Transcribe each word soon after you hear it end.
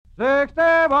The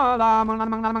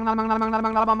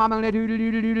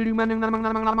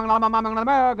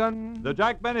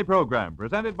Jack Benny Program,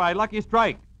 presented by Lucky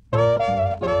Strike.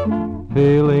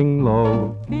 Feeling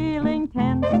low, Feeling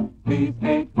tense. These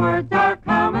 8 words are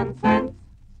common sense.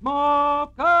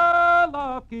 Smoke a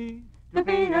Lucky. To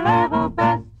feel your level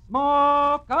best.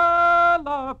 Smoke a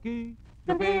Lucky.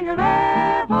 To feel your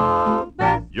level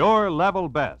best. Your level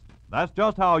best. That's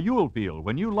just how you'll feel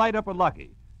when you light up a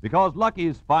Lucky. Because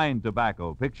Lucky's fine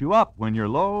tobacco picks you up when you're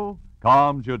low,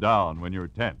 calms you down when you're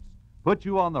tense, puts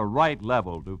you on the right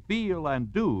level to feel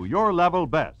and do your level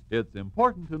best. It's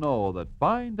important to know that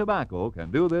fine tobacco can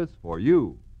do this for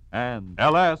you. And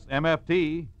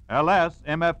LSMFT,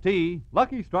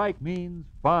 Lucky Strike means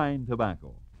fine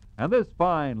tobacco. And this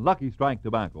fine Lucky Strike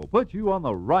tobacco puts you on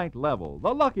the right level,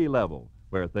 the lucky level,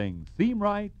 where things seem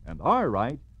right and are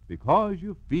right because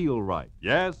you feel right.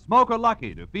 Yes, smoke a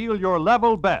Lucky to feel your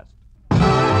level best.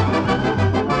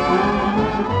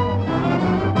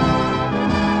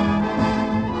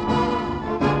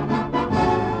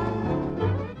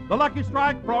 The Lucky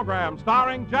Strike Program,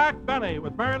 starring Jack Benny,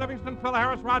 with Barry Livingston, Phil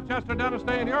Harris, Rochester, Dennis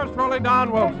Day, and yours truly, Don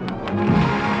Wilson.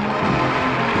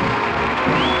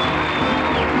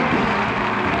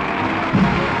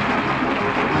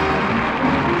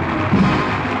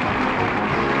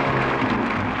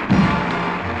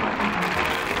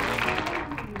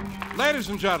 Ladies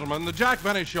and gentlemen, the Jack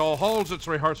Benny Show holds its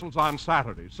rehearsals on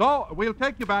Saturday. So we'll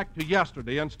take you back to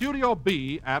yesterday in Studio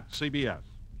B at CBS.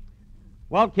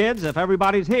 Well, kids, if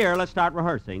everybody's here, let's start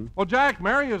rehearsing. Well, Jack,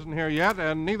 Mary isn't here yet,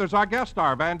 and neither's our guest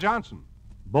star, Van Johnson.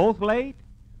 Both late?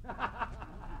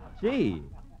 Gee,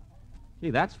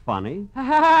 that's funny.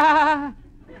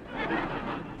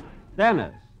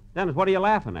 Dennis, what are you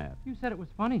laughing at? You said it was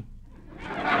funny.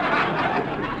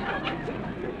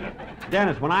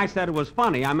 Dennis, when I said it was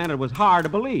funny, I meant it was hard to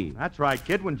believe. That's right,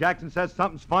 kid. When Jackson says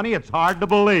something's funny, it's hard to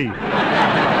believe.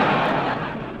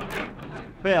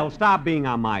 Phil, stop being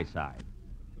on my side.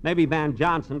 Maybe Van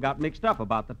Johnson got mixed up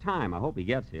about the time. I hope he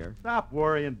gets here. Stop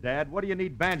worrying, Dad. What do you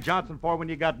need Van Johnson for when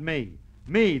you got me?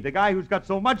 Me, the guy who's got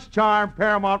so much charm,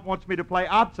 Paramount wants me to play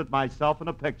opposite myself in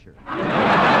a picture.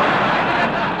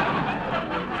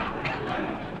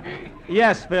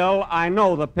 Yes, Phil, I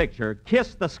know the picture.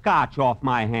 Kiss the scotch off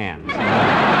my hands.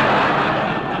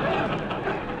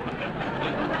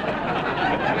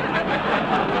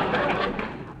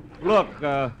 Look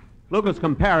who's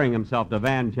comparing himself to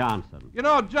Van Johnson. You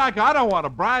know, Jack, I don't want to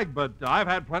brag, but I've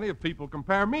had plenty of people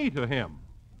compare me to him.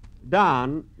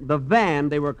 Don, the Van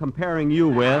they were comparing you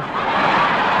with...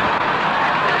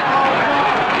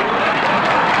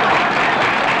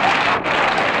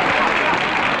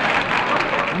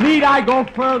 Need I go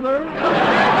further?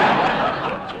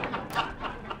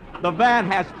 The van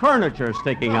has furniture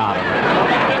sticking out of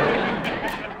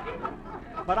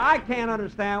it. But I can't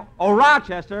understand. Oh,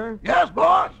 Rochester. Yes,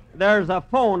 boss? There's a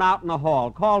phone out in the hall.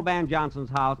 Call Van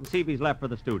Johnson's house and see if he's left for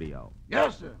the studio.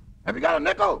 Yes, sir. Have you got a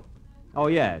nickel? Oh,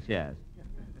 yes.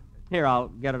 Here, I'll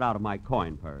get it out of my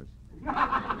coin purse.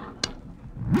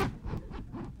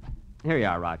 Here you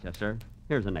are, Rochester.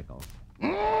 Here's a nickel.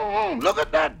 Look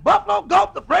at that buffalo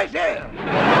gulp the fresh air.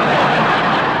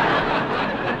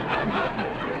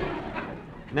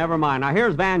 Never mind. Now,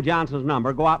 here's Van Johnson's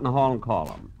number. Go out in the hall and call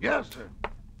him. Yes, sir.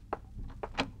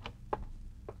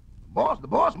 The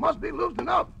boss must be loosening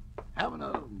up. Having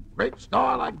a great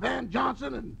star like Van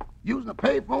Johnson and using a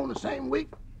payphone the same week.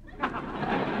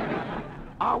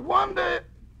 I wonder...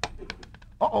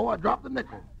 Uh-oh, I dropped the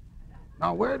nickel.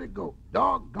 Now, where'd it go?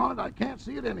 Doggone it, I can't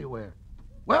see it anywhere.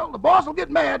 Well, the boss will get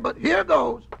mad, but here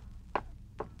goes.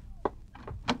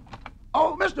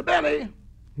 Oh, Mr. Benny.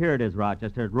 Here it is,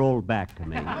 Rochester. It rolled back to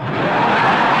me.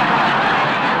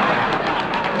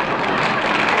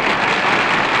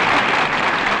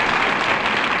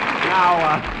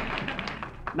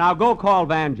 Now go call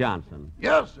Van Johnson.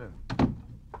 Yes, sir.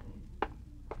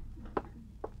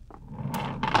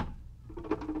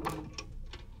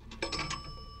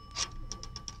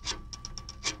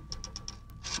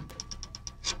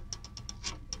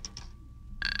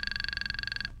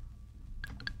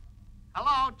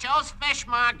 Hello, Joe's Fish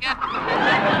Market.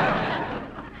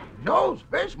 Joe's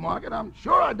Fish Market? I'm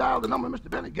sure I dialed the number Mr.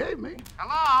 Benny gave me.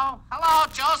 Hello,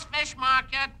 Joe's Fish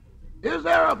Market. Is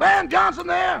there a Van Johnson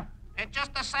there? In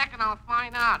just a second, I'll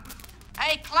find out.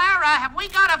 Hey, Clara, have we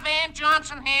got a Van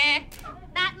Johnson here?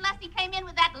 Not unless he came in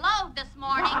with that load this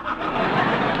morning.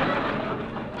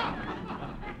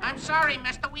 I'm sorry,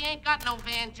 mister, we ain't got no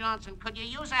Van Johnson. Could you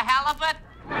use a halibut?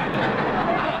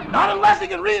 Not unless he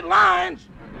can read lines.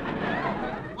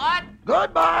 What?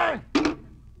 Goodbye.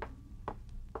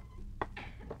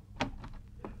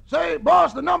 Say,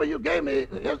 boss, the number you gave me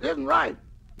isn't right.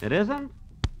 It isn't?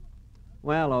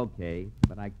 Well, okay,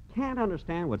 but I can't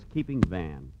understand what's keeping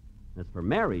Van. As for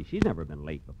Mary, she's never been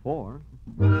late before.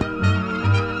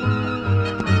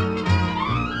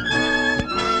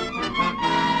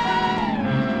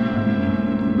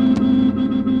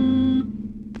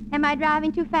 Am I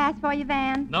driving too fast for you,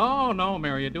 Van? No, no,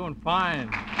 Mary, you're doing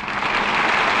fine.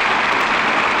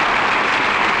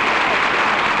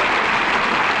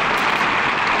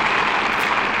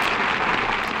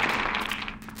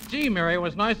 Gee, Mary, it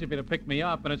was nice of you to pick me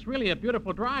up, and it's really a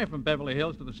beautiful drive from Beverly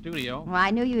Hills to the studio. Well, I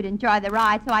knew you'd enjoy the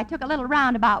ride, so I took a little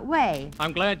roundabout way.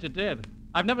 I'm glad you did.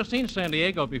 I've never seen San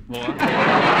Diego before.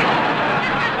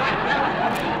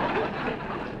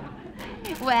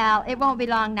 Well, it won't be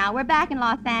long now. We're back in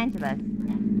Los Angeles.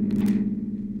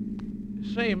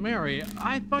 Say, Mary,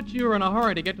 I thought you were in a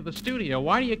hurry to get to the studio.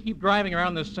 Why do you keep driving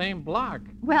around this same block?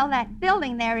 Well, that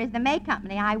building there is the May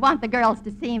Company. I want the girls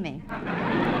to see me.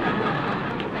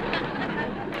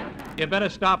 You better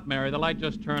stop, Mary. The light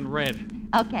just turned red.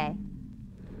 Okay.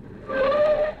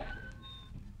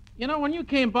 You know, when you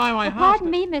came by my house... Pardon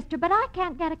me, mister, but I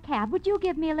can't get a cab. Would you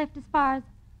give me a lift as far as...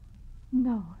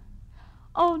 No.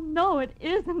 Oh, no, it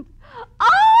isn't.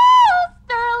 Oh,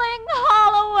 Sterling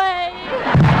Holloway!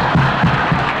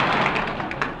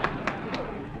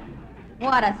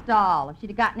 What a stall. If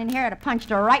she'd have gotten in here, I'd have punched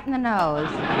her right in the nose.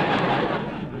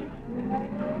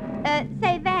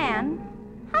 Say, Van,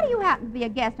 how do you happen to be a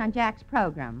guest on Jack's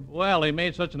program? Well, he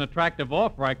made such an attractive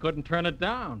offer, I couldn't turn it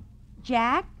down.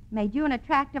 Jack made you an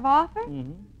attractive offer?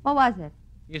 Mm-hmm. What was it?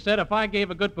 He said if I gave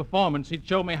a good performance, he'd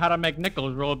show me how to make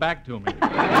nickels roll back to me.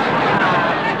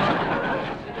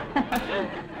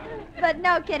 But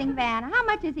no kidding, Van. How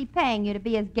much is he paying you to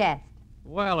be his guest?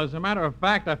 Well, as a matter of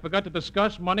fact, I forgot to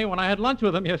discuss money when I had lunch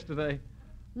with him yesterday.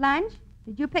 Lunch?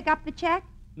 Did you pick up the check?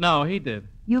 No, he did.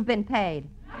 You've been paid.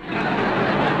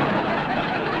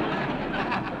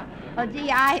 Well,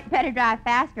 gee, I better drive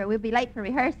faster. We'll be late for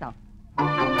rehearsal.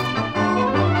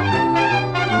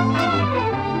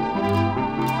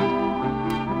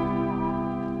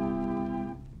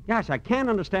 Gosh, I can't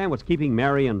understand what's keeping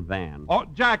Mary and Van. Oh,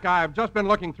 Jack, I've just been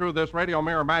looking through this Radio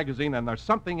Mirror magazine, and there's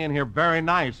something in here very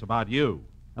nice about you.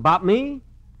 About me?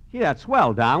 Gee, that's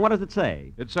swell, Don. What does it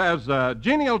say? It says,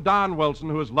 genial Don Wilson,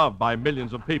 who is loved by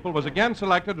millions of people, was again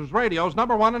selected as radio's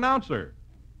 #1 announcer.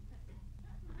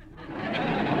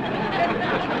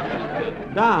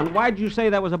 Don, why'd you say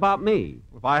that was about me?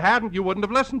 If I hadn't, you wouldn't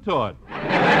have listened to it.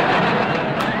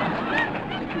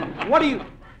 What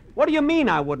do you mean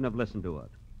I wouldn't have listened to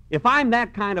it? If I'm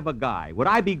that kind of a guy, would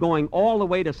I be going all the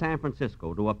way to San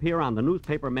Francisco to appear on the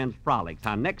Newspaper Men's Frolics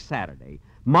on next Saturday,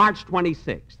 March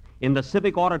 26th, in the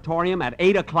Civic Auditorium at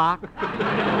 8 o'clock?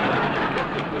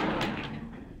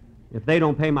 If they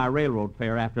don't pay my railroad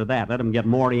fare after that, let them get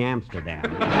Morty Amsterdam.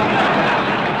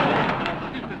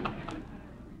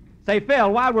 Say,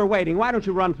 Phil, while we're waiting, why don't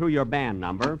you run through your band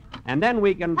number, and then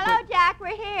we can... Hello, Jack.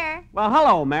 We're here. Well,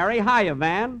 hello, Mary. Hiya,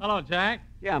 Van. Hello, Jack.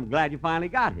 Yeah, I'm glad you finally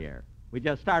got here. We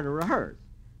just started to rehearse.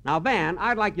 Now, Van,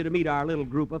 I'd like you to meet our little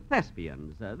group of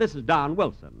thespians. This is Don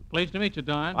Wilson. Pleased to meet you,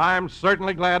 Don. I'm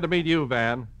certainly glad to meet you,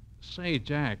 Van. Say,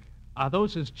 Jack, are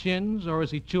those his chins, or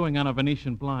is he chewing on a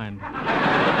Venetian blind?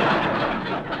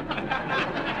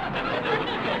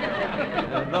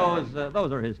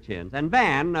 Those are his chins. And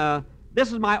Van,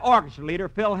 this is my orchestra leader,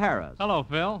 Phil Harris. Hello,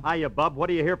 Phil. Hiya, Bub. What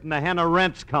do you hear from the Hannah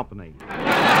Rents Company?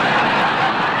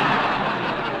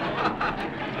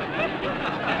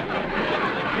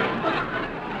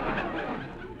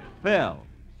 Phil.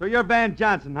 So you're Van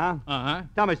Johnson, huh? Uh-huh.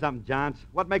 Tell me something, Johns.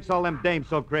 What makes all them dames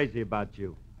so crazy about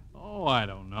you? Oh, I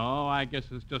don't know. I guess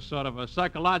it's just sort of a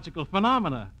psychological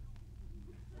phenomena.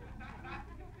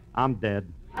 I'm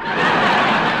dead.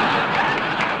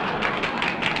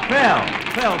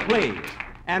 Phil, please.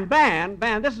 And Van,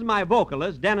 this is my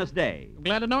vocalist, Dennis Day. I'm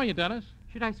glad to know you, Dennis.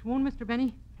 Should I swoon, Mr.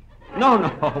 Benny?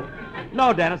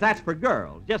 No, Dennis, that's for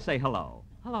girls. Just say hello.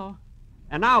 Hello.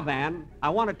 And now, Van, I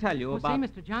want to tell you about... Say,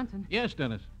 Mr. Johnson. Yes,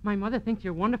 Dennis. My mother thinks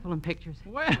you're wonderful in pictures.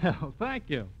 Well, thank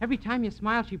you. Every time you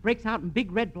smile, she breaks out in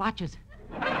big red blotches.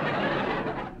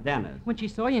 Dennis. When she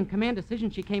saw you in Command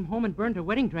Decision, she came home and burned her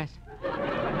wedding dress.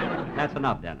 That's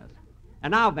enough, Dennis.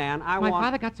 And now, Van, My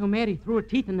father got so mad he threw her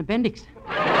teeth in the Bendix.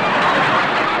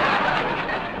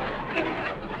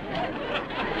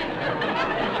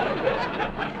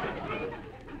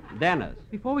 Dennis.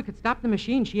 Before we could stop the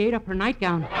machine, she ate up her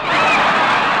nightgown.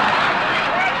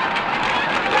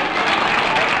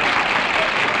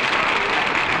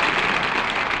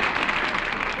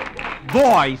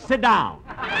 Boy, sit down.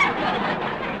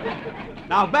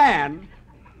 Now, Van,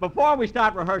 Before we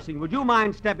start rehearsing, would you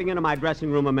mind stepping into my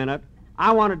dressing room a minute?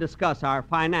 I want to discuss our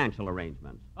financial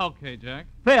arrangements. Okay, Jack.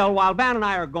 Phil, while Van and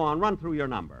I are gone, run through your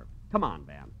number. Come on,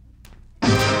 Van.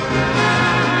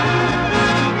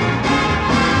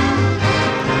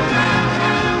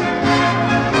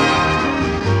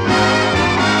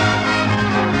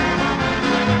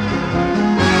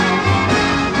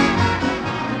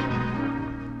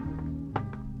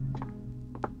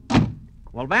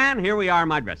 Well, Van, here we are in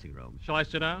my dressing room. Shall I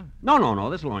sit down? No.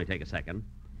 This will only take a second.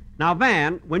 Now,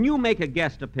 Van, when you make a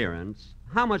guest appearance,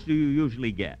 how much do you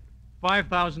usually get?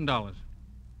 $5,000.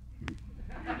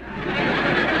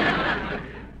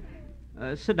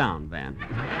 Sit down, Van.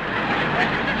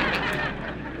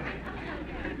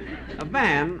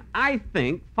 Van, I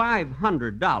think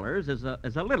 $500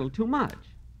 is a little too much.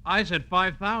 I said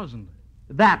 5,000.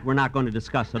 That we're not going to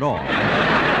discuss at all.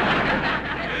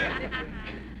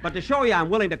 But to show you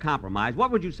I'm willing to compromise, what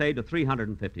would you say to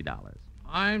 $350?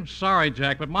 I'm sorry,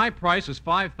 Jack, but my price is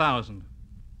 5,000.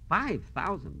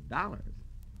 $5,000?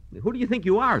 Who do you think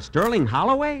you are, Sterling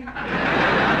Holloway?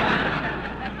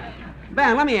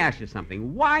 Van, let me ask you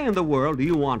something. Why in the world do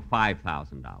you want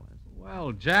 $5,000?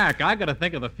 Well, Jack, I got to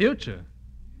think of the future.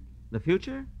 The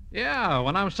future? Yeah,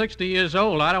 when I'm 60 years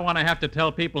old, I don't want to have to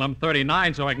tell people I'm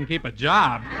 39 so I can keep a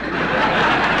job.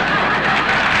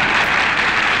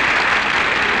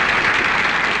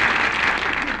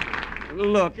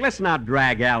 Look, let's not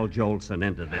drag Al Jolson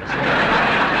into this.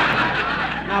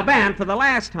 Now, Van, for the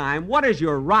last time, what is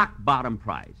your rock-bottom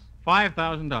price?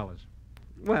 $5,000.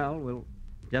 Well, we'll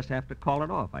just have to call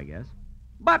it off, I guess.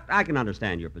 But I can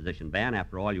understand your position, Van.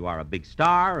 After all, you are a big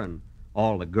star, and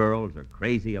all the girls are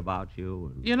crazy about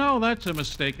you. And... You know, that's a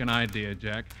mistaken idea,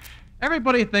 Jack.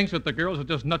 Everybody thinks that the girls are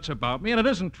just nuts about me, and it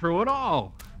isn't true at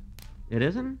all. It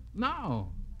isn't? No.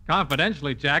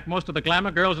 Confidentially, Jack, most of the glamour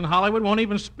girls in Hollywood won't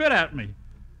even spit at me.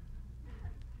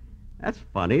 That's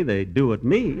funny. They do at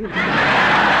me.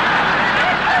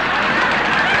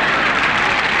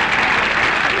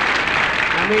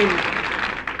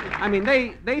 I mean,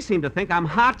 they seem to think I'm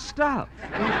hot stuff.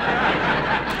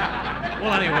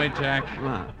 Well, anyway, Jack,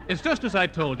 it's just as I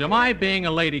told you. My being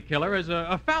a lady killer is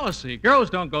a fallacy. Girls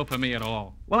don't go for me at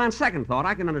all. Well, on second thought,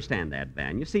 I can understand that,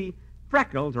 Van. You see,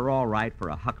 freckles are all right for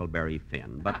a Huckleberry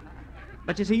Finn, but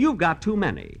you see, you've got too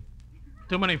many.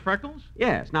 Too many freckles?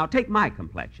 Yes. Now, take my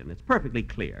complexion. It's perfectly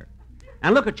clear.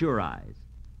 And look at your eyes.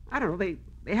 I don't know,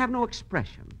 they have no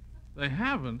expression. They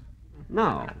haven't?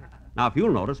 No. Now, if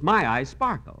you'll notice, my eyes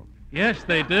sparkle. Yes,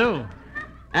 they do.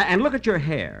 And look at your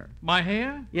hair. My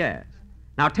hair? Yes.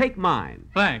 Now, take mine.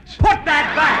 Thanks. Put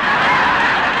that back!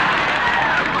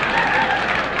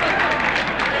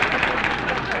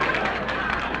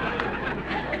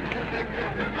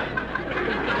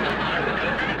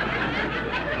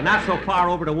 Not so far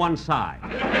over to one side.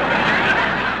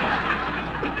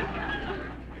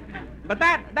 But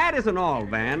that isn't all,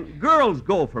 Van. Girls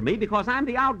go for me because I'm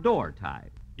the outdoor type.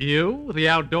 You? The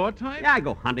outdoor type? Yeah, I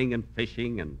go hunting and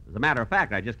fishing, and as a matter of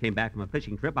fact, I just came back from a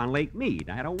fishing trip on Lake Mead.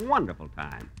 I had a wonderful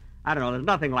time. I don't know, there's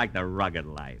nothing like the rugged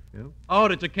life. You know? Oh,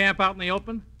 did you camp out in the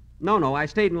open? No, I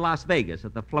stayed in Las Vegas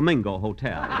at the Flamingo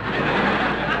Hotel.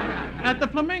 At the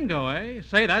Flamingo, eh?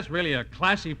 Say, that's really a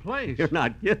classy place. You're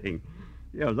not kidding.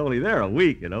 Yeah, I was only there a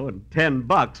week, and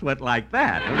 $10 went like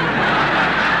that.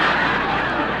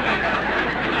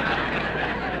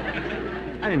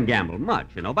 I didn't gamble much,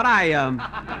 but I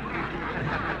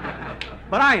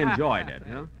enjoyed it,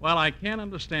 Well, I can't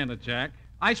understand it, Jack.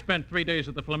 I spent 3 days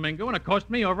at the Flamingo, and it cost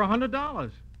me over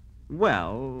 $100.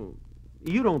 Well,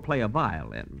 you don't play a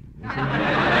violin.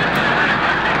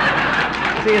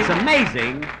 See, it's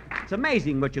amazing. It's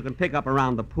amazing what you can pick up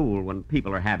around the pool when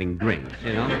people are having drinks,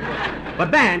 But,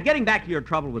 Van, getting back to your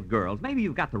trouble with girls, maybe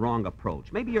you've got the wrong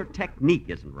approach. Maybe your technique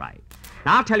isn't right.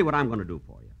 Now, I'll tell you what I'm going to do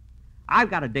for you. I've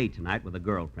got a date tonight with a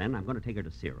girlfriend. I'm going to take her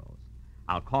to Ciro's.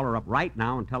 I'll call her up right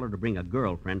now and tell her to bring a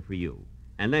girlfriend for you.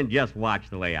 And then just watch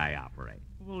the way I operate.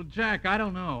 Well, Jack, I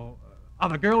don't know. Are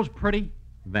the girls pretty?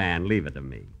 Van, leave it to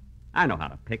me. I know how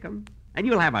to pick them, and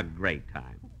you'll have a great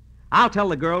time. I'll tell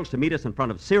the girls to meet us in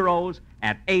front of Ciro's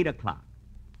at 8 o'clock.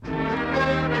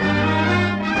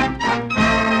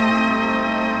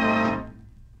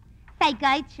 Say,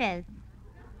 Gertrude.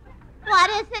 What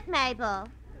is it, Mabel?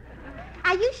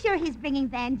 Are you sure he's bringing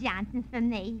Van Johnson for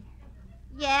me?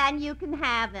 Yeah, and you can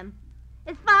have him.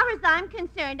 As far as I'm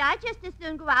concerned, I'd just as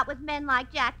soon go out with men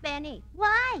like Jack Benny.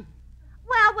 Why?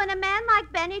 Well, when a man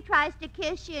like Benny tries to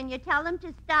kiss you and you tell him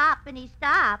to stop and he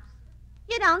stops,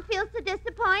 you don't feel so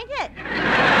disappointed.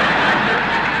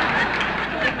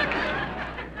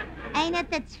 Ain't it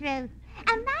the truth?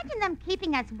 Imagine them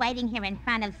keeping us waiting here in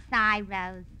front of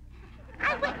Ciro's.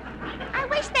 I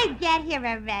wish they'd get here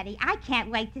already. I can't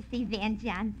wait to see Van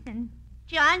Johnson.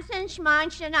 Johnson,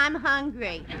 Schmonson, I'm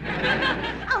hungry.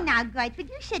 Oh, now, Gertrude,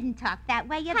 you shouldn't talk that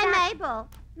way. Hi, Mabel.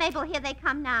 Mabel, here they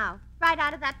come now. Right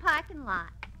out of that parking lot.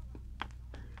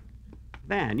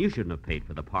 Van, you shouldn't have paid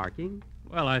for the parking.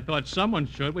 Well, I thought someone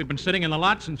should. We've been sitting in the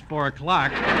lot since 4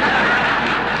 o'clock.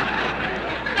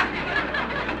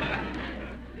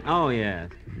 Oh, yes.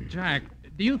 Jack,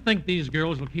 do you think these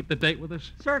girls will keep the date with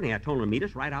us? Certainly. I told them to meet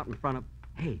us right out in front of...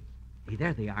 Hey,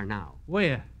 there they are now.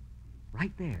 Where?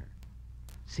 Right there.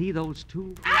 See those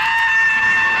two?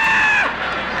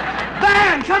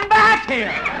 Van, come back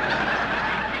here!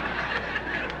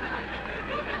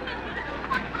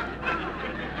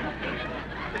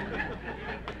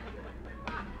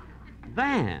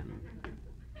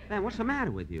 Van, what's the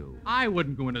matter with you? I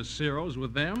wouldn't go into Ciro's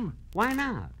with them. Why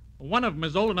not? One of them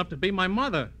is old enough to be my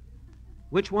mother.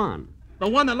 Which one? The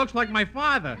one that looks like my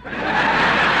father.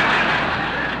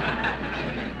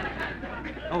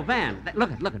 Oh, Van,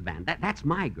 look at Van. That's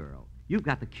my girl. You've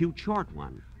got the cute short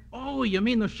one. Oh, you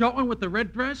mean the short one with the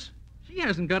red dress? She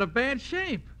hasn't got a bad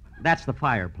shape. That's the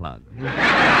fire plug.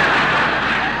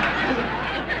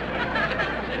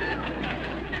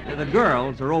 The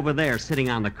girls are over there sitting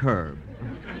on the curb.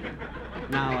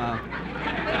 Now,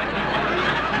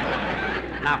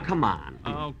 come on.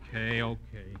 Okay.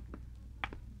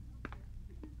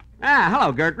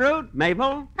 Hello, Gertrude.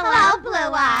 Mabel. Hello,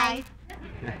 Blue Eyes.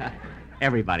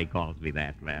 Everybody calls me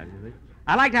that, man.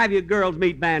 I'd like to have you girls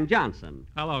meet Van Johnson.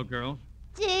 Hello, girls.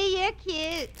 Gee, you're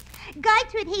cute.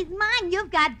 Gertrude, he's mine. You've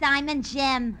got Diamond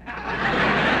Jim.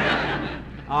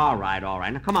 All right.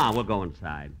 Now, come on. We'll go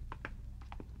inside.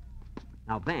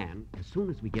 Now, Van, as soon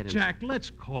as we get in... Jack, let's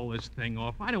call this thing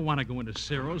off. I don't want to go into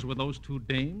Ciro's with those two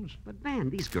dames. But, Van,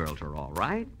 these girls are all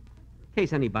right. In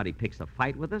case anybody picks a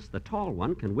fight with us, the tall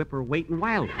one can whip her weight in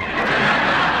wildcat.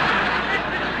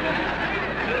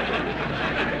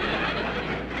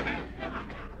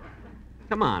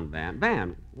 Come on, Van.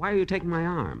 Van, why are you taking my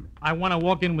arm? I want to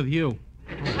walk in with you.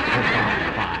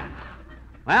 Fine.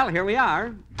 Well, here we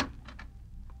are.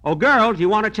 Oh, girls, you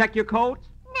want to check your coats?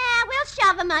 Nah, we'll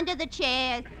shove them under the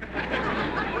chairs.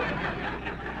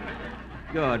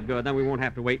 Good. Then we won't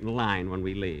have to wait in line when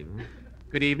we leave.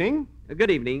 Good evening.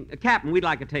 Good evening. Captain, we'd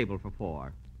like a table for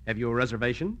 4. Have you a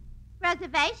reservation?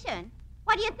 Reservation?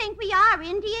 What do you think we are,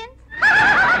 Indians?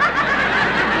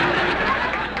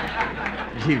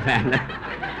 Gee, Van.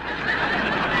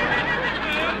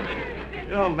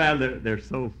 Oh, Van, they're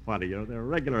so funny. You know, they're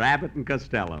regular Abbott and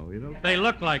Costello, you know. They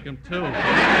look like him, too.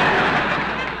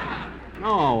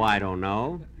 Oh, I don't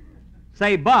know.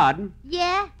 Say, Bud.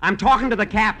 Yeah? I'm talking to the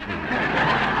captain.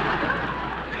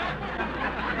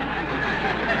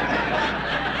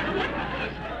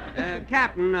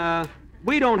 Captain,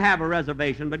 we don't have a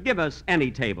reservation, but give us any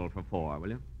table for 4, will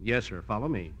you? Yes, sir. Follow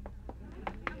me.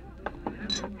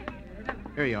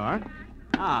 Here you are.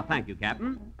 Ah, thank you,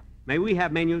 Captain. May we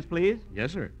have menus, please?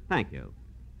 Yes, sir. Thank you.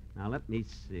 Now, let me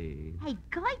see. Hey,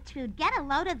 Gertrude, get a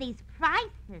load of these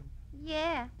prices.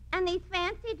 Yeah, and these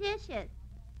fancy dishes.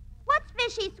 What's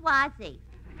fishy swazi?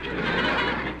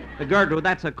 Gertrude,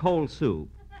 that's a cold soup.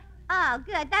 Oh,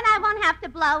 good. Then I won't have to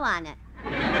blow on it.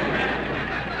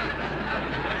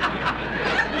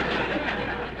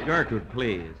 Gertrude,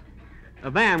 please.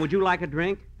 Van, would you like a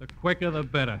drink? The quicker, the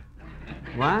better.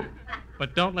 What?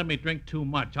 But don't let me drink too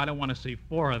much. I don't want to see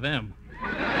 4 of them.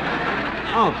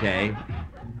 Okay.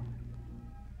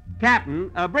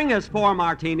 Captain, bring us 4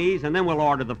 martinis, and then we'll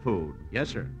order the food. Yes,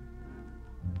 sir.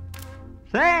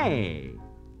 Say,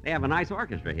 they have a nice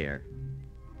orchestra here.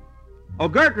 Oh,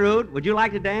 Gertrude, would you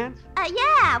like to dance?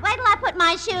 Yeah. Wait till I put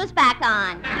my shoes back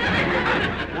on.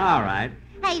 All right.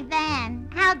 Hey, Van,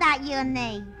 how about you and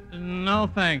me? No,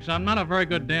 thanks. I'm not a very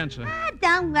good dancer.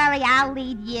 Don't worry, I'll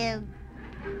lead you.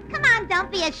 Come on,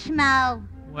 don't be a schmo.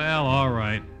 Well, all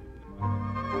right.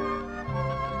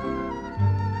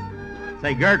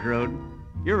 Say, Gertrude,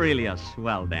 you're really a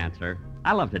swell dancer.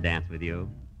 I love to dance with you.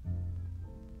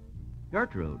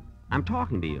 Gertrude, I'm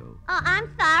talking to you. Oh,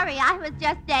 I'm sorry. I was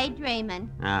just daydreaming.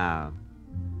 Oh.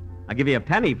 I'll give you a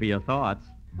penny for your thoughts.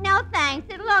 No,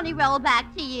 thanks. It'll only roll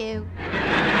back to you.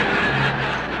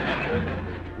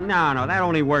 No, that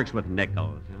only works with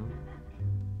nickels. You know?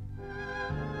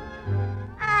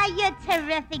 You're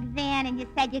terrific, Van, and you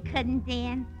said you couldn't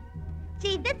dance.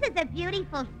 Gee, this is a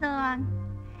beautiful song.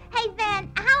 Hey, Van,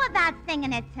 how about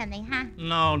singing it to me, huh?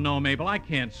 No, Mabel, I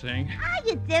can't sing. Oh,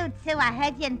 you do, too. I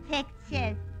heard you in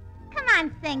pictures. Come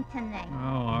on, sing to me.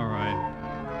 Oh, all right.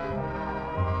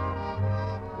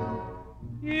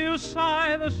 You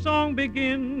sigh, the song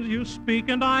begins. You speak,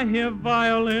 and I hear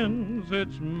violins.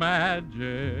 It's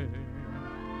magic.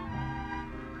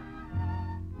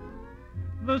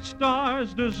 The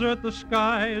stars desert the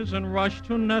skies and rush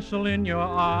to nestle in your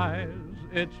eyes.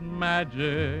 It's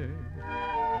magic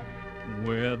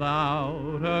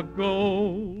without a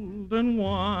golden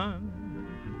wand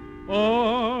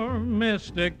or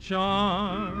mystic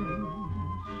charms.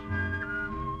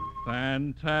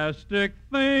 Fantastic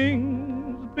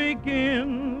things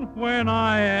begin when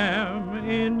I am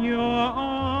in your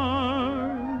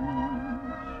arms.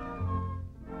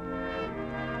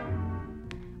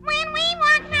 When we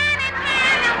walk hand in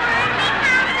hand, the world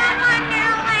becomes a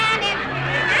wonderland. It's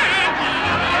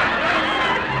magic.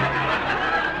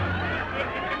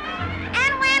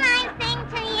 And when I sing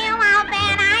to you, I'll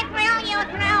bet I thrill you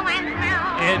through and through.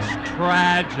 It's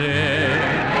tragic.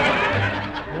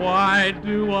 Why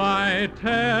do I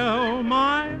tell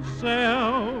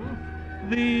myself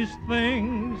these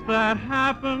things that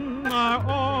happen are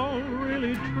all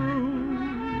really true?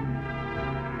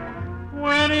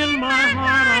 When in my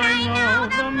heart I know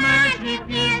the magic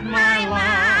is my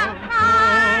love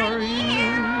for you.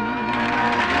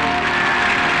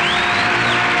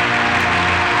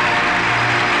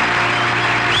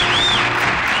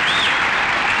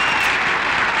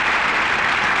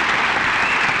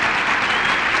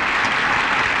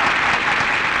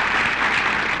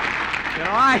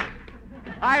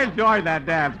 I enjoyed that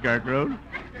dance, Gertrude.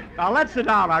 Now, let's sit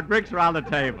down. Our drinks are on the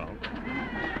table.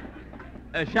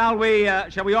 Shall we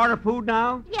order food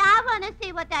now? Yeah, I want to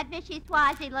see what that Vichy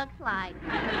Swazi looks like.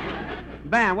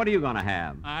 Van, what are you going to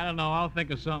have? I don't know. I'll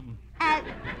think of something.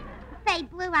 Say,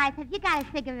 Blue Eyes, have you got a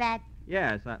cigarette?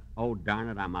 Yes. Oh, darn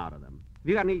it, I'm out of them. Have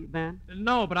you got any, Van?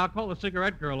 No, but I'll call the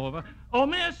cigarette girl over. Oh,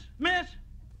 miss!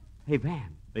 Hey,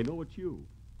 Van, they know it's you.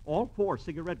 All 4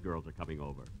 cigarette girls are coming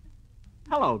over.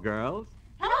 Hello, girls.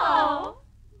 Hello.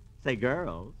 Say,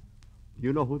 girls, do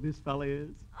you know who this fella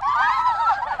is?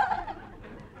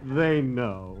 They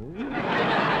know.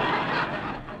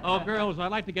 Oh, girls,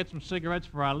 I'd like to get some cigarettes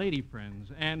for our lady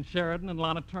friends, Ann Sheridan and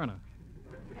Lana Turner.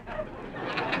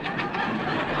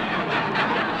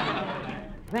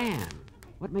 Van,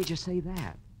 what made you say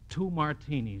that? 2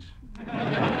 martinis.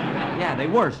 Yeah, they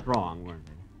were strong, weren't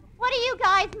they? What are you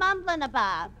guys mumbling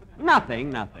about?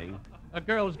 Nothing.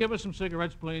 Girls, give us some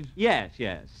cigarettes, please. Yes,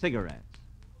 cigarettes.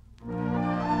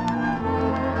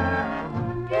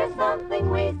 Here's something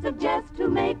we suggest to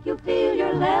make you feel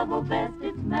your level best.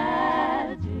 It's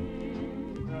magic.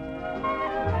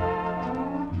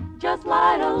 Just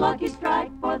light a lucky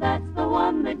strike, for that's the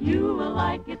one that you will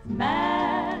like. It's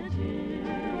magic.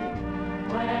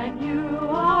 When you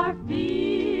are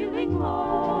feeling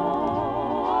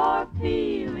low or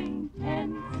feeling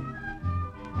tense,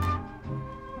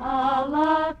 a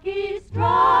lucky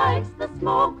strike's the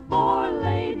smoke for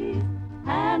ladies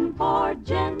and for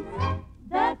gents.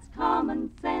 That's common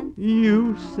sense.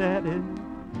 You said it.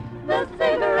 The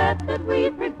cigarette that we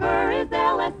prefer is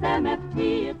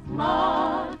LSMFT. It's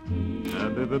lucky.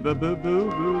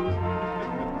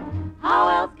 How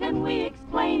else can we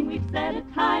explain? We've said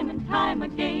it time and time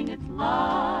again. It's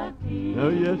lucky. Oh,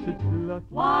 yes, it's lucky.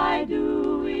 Why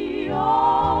do we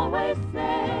always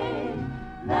say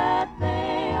that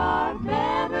they are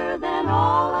better than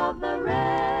all of the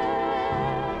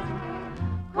rest?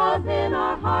 'Cause in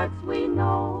our hearts we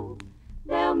know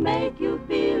they'll make you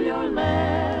feel your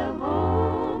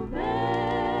level best.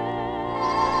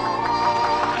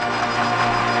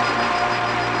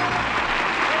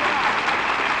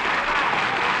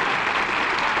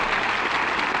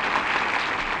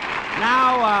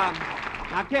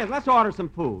 Now, kids, let's order some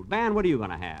food. Van, what are you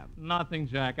going to have? Nothing,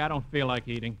 Jack. I don't feel like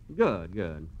eating. Good.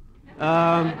 What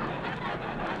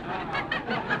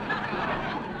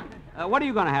are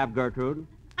you going to have, Gertrude?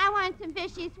 I want some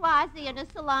Vichy Swazi and a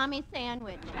salami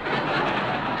sandwich.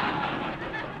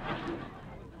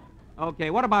 Okay,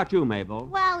 what about you, Mabel?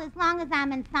 Well, as long as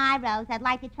I'm in Cyros, I'd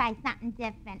like to try something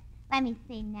different. Let me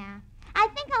see now. I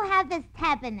think I'll have this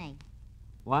Tebony.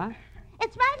 What?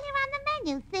 It's right here on the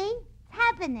menu, see?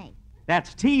 Tebony.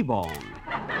 That's T-bone.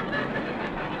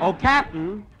 Oh,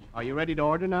 Captain. Are you ready to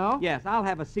order now? Yes, I'll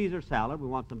have a Caesar salad. We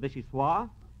want some vichyssoise,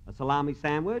 a salami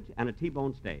sandwich, and a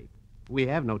T-bone steak. We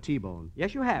have no T-bone.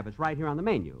 Yes, you have. It's right here on the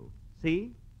menu.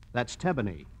 See? That's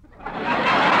Tebony.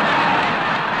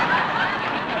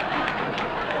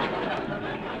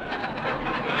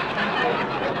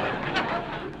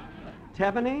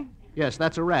 Tebony? Yes,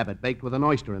 that's a rabbit baked with an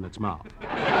oyster in its mouth.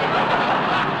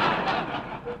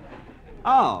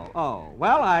 Oh.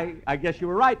 Well, I guess you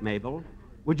were right, Mabel.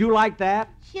 Would you like that?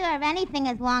 Sure, anything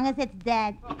as long as it's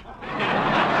dead.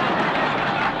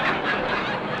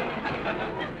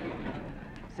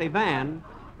 Say, Van,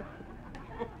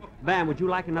 would you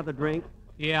like another drink?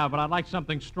 Yeah, but I'd like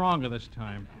something stronger this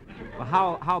time.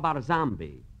 Well, how about a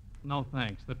zombie? No,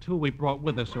 thanks. The two we brought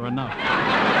with us are enough.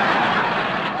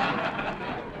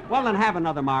 Well, then have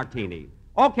another martini.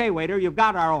 Okay, waiter, you've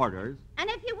got our orders. And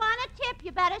if you want a tip,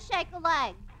 you better shake a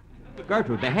leg.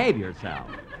 Gertrude, behave yourself.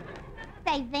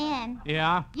 Say, Van.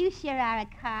 Yeah? You sure are a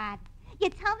card. You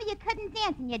told me you couldn't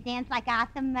dance, and you dance like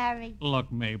Arthur Murray.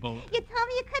 Look, Mabel. You told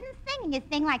me you couldn't sing, and you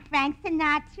sing like Frank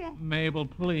Sinatra. Mabel,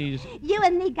 please. You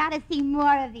and me gotta see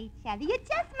more of each other. You're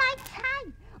just my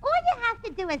type. All you have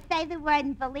to do is say the word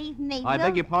and believe me. I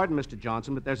beg your pardon, Mr.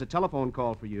 Johnson, but there's a telephone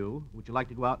call for you. Would you like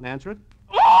to go out and answer it?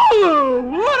 Oh,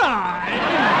 would I?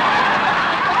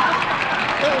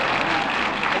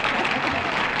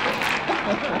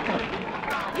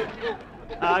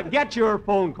 Get your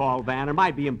phone call, Van. It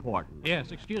might be important.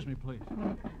 Yes, excuse me, please.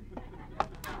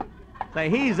 Say,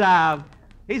 he's a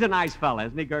nice fella,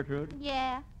 isn't he, Gertrude?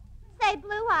 Yeah. Say,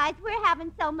 Blue Eyes, we're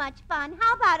having so much fun.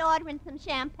 How about ordering some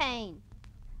champagne?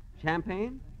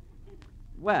 Champagne?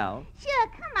 Well... Sure,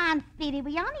 come on, Speedy.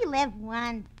 We only live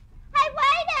once. Hey,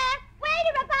 waiter!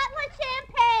 Waiter, a bottle of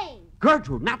champagne!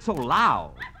 Gertrude, not so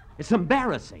loud. It's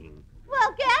embarrassing.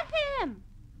 Well, get him.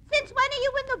 Since when are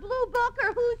you in the blue book,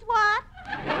 or who's what?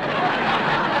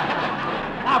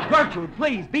 Now, Gertrude,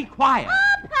 please, be quiet.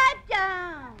 Oh, pipe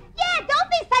down. Yeah, don't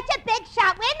be such a big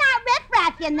shot. We're not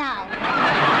riffraff, you know.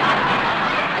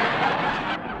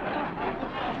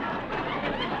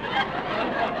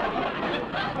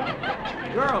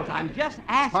 Girls, I'm just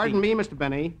asking. Pardon me, Mr.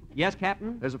 Benny. Yes,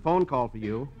 Captain? There's a phone call for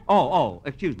you. Oh,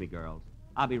 excuse me, girls.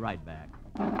 I'll be right back.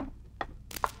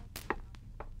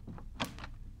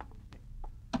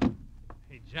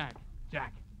 Hey, Jack.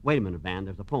 Wait a minute, Van.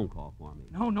 There's a phone call for me.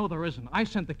 No, there isn't. I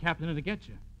sent the captain in to get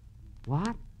you.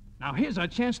 What? Now, here's our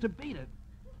chance to beat it.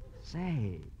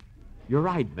 Say, you're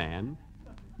right, Van.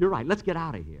 You're right. Let's get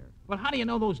out of here. But how do you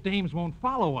know those dames won't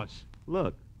follow us?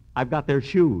 Look, I've got their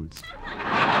shoes.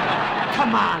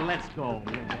 Come on, let's go.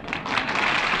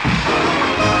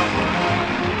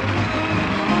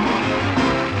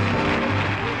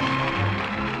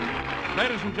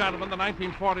 Ladies and gentlemen, the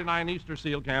 1949 Easter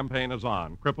Seal campaign is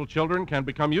on. Crippled children can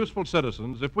become useful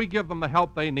citizens if we give them the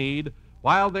help they need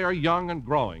while they are young and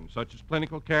growing, such as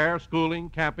clinical care, schooling,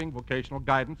 camping, vocational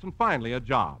guidance, and finally a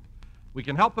job. We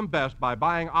can help them best by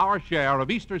buying our share of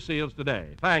Easter Seals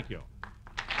today. Thank you.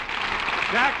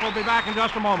 Jack will be back in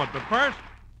just a moment, but first...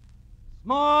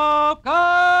 Smoke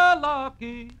a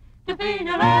Lucky to feel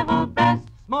your level best.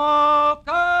 Smoke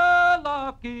a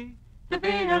Lucky to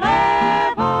feel your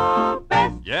level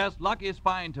best. Yes, Lucky's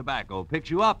fine tobacco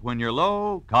picks you up when you're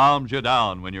low, calms you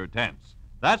down when you're tense.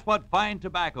 That's what fine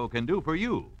tobacco can do for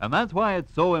you. And that's why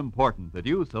it's so important that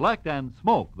you select and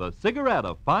smoke the cigarette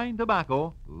of fine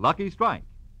tobacco, Lucky Strike.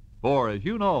 For, as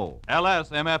you know,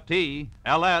 LSMFT,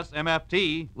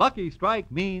 Lucky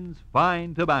Strike means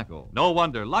fine tobacco. No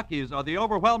wonder Luckies are the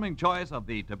overwhelming choice of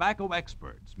the tobacco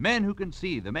experts. Men who can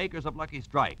see the makers of Lucky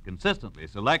Strike consistently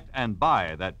select and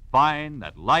buy that fine,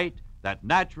 that light, that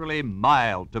naturally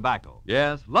mild tobacco.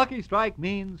 Yes, Lucky Strike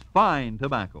means fine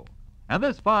tobacco. And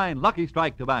this fine Lucky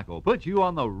Strike tobacco puts you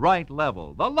on the right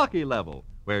level, the lucky level,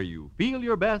 where you feel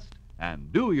your best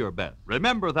and do your best.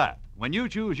 Remember that when you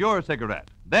choose your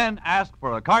cigarette. Then ask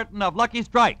for a carton of Lucky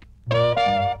Strike.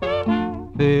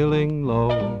 Feeling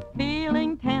low,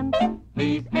 feeling tense.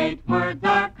 These 8 words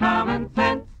are common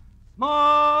sense.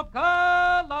 Smoke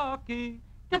a Lucky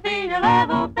to feel your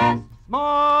level best.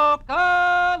 Smoke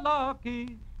a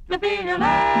Lucky to feel your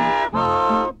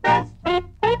level best.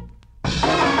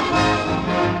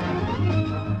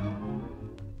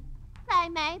 Say,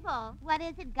 Mabel, what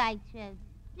is it, Gertrude?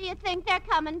 Do you think they're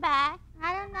coming back?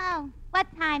 I don't know. What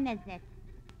time is it?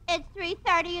 It's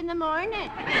 3:30 in the morning.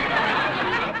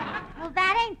 Well,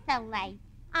 that ain't so late.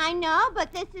 I know,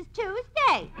 but this is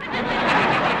Tuesday.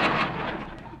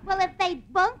 Well, if they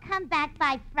won't come back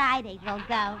by Friday, we'll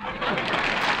go.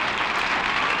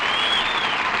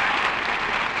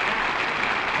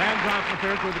 Van Johnson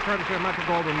appears with the courtesy of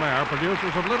Metro-Goldwyn-Mayer,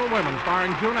 producers of Little Women,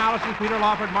 starring June Allison, Peter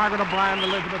Lawford, Margaret O'Brien, and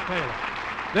Elizabeth Taylor.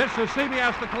 This is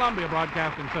CBS, the Columbia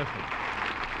Broadcasting System.